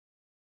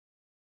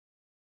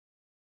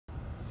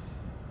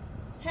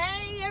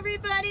Hey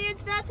everybody,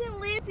 it's Beth and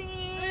Lizzie.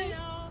 Hey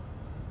y'all.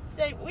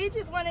 So we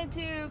just wanted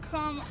to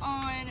come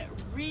on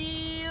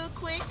real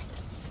quick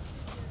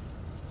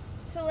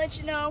to let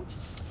you know.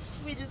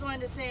 We just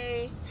wanted to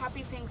say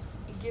happy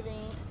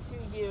Thanksgiving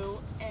to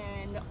you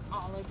and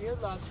all of your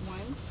loved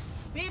ones.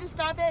 We had to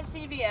stop at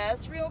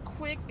CVS real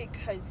quick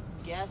because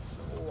guess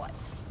what?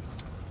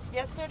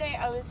 Yesterday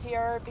I was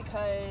here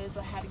because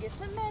I had to get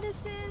some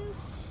medicines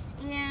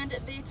and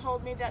they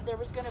told me that there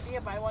was going to be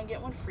a buy one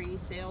get one free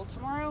sale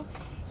tomorrow.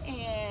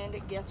 And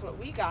guess what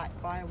we got?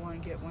 Buy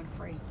one get one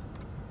free.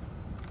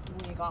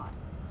 We got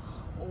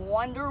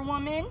Wonder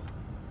Woman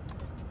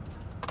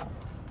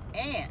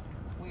and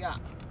we got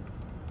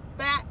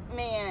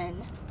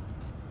Batman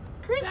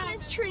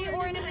Christmas tree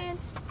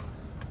ornaments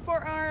for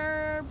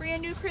our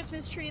brand new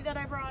Christmas tree that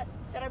I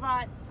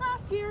bought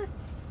last year.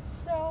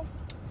 So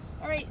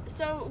alright,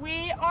 so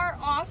we are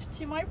off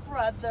to my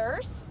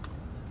brother's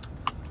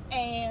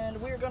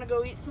and we're gonna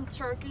go eat some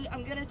turkey.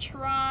 I'm gonna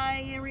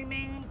try and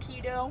remain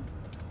keto.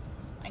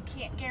 I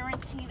can't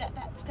guarantee that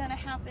that's gonna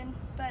happen,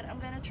 but I'm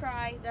gonna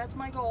try. That's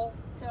my goal.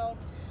 So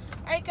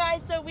alright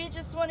guys, so we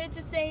just wanted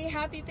to say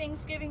happy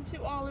Thanksgiving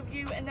to all of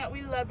you and that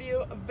we love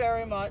you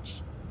very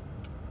much,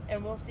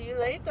 and we'll see you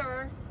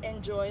later.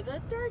 Enjoy the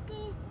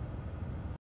turkey.